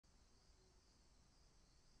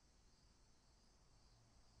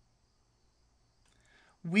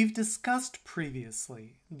We've discussed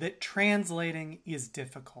previously that translating is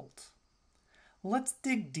difficult. Let's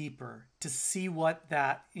dig deeper to see what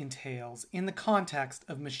that entails in the context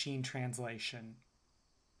of machine translation.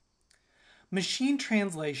 Machine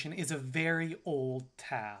translation is a very old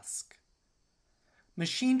task.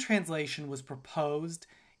 Machine translation was proposed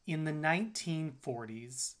in the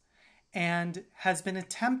 1940s and has been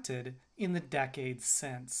attempted in the decades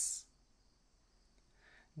since.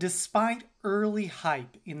 Despite early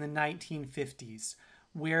hype in the 1950s,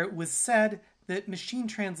 where it was said that machine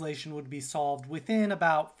translation would be solved within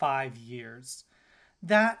about 5 years,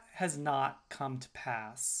 that has not come to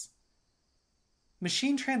pass.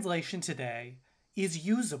 Machine translation today is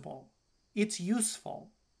usable, it's useful,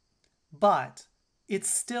 but it's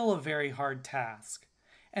still a very hard task,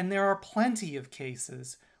 and there are plenty of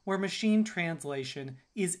cases where machine translation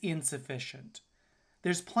is insufficient.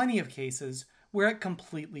 There's plenty of cases where it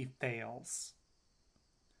completely fails.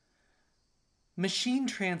 Machine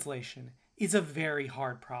translation is a very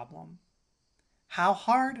hard problem. How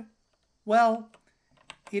hard? Well,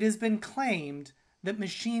 it has been claimed that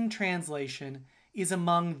machine translation is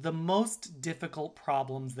among the most difficult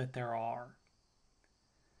problems that there are.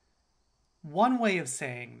 One way of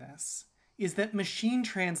saying this is that machine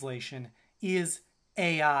translation is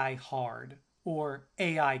AI hard or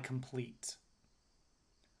AI complete.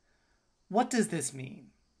 What does this mean?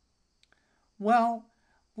 Well,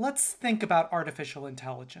 let's think about artificial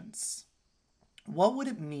intelligence. What would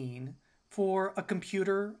it mean for a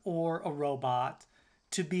computer or a robot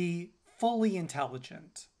to be fully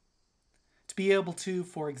intelligent? To be able to,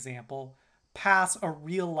 for example, pass a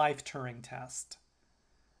real-life Turing test,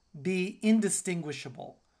 be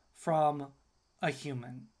indistinguishable from a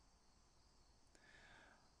human?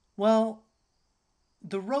 Well,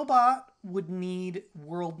 the robot would need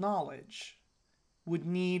world knowledge, would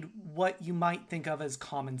need what you might think of as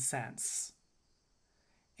common sense.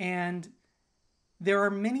 And there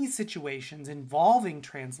are many situations involving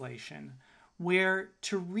translation where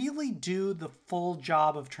to really do the full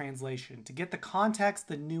job of translation, to get the context,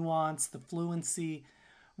 the nuance, the fluency,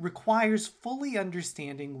 requires fully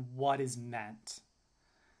understanding what is meant.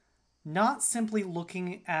 Not simply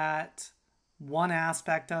looking at one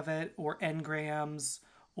aspect of it, or engrams,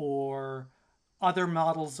 or other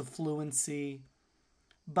models of fluency,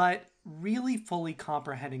 but really fully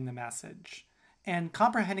comprehending the message and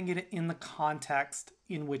comprehending it in the context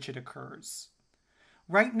in which it occurs.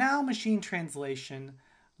 Right now, machine translation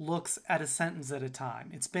looks at a sentence at a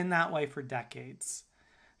time. It's been that way for decades.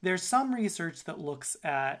 There's some research that looks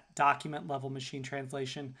at document-level machine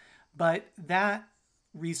translation, but that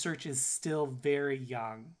research is still very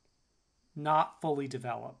young, not fully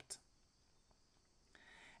developed.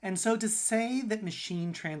 And so to say that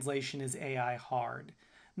machine translation is AI hard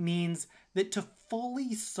means that to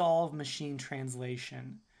fully solve machine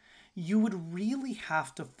translation, you would really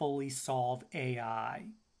have to fully solve AI.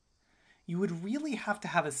 You would really have to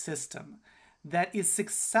have a system that is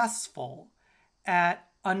successful at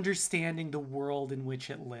understanding the world in which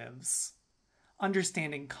it lives,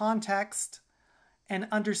 understanding context, and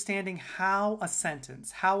understanding how a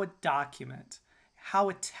sentence, how a document, how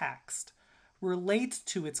a text relates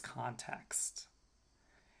to its context,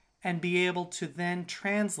 and be able to then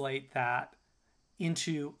translate that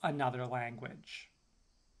into another language.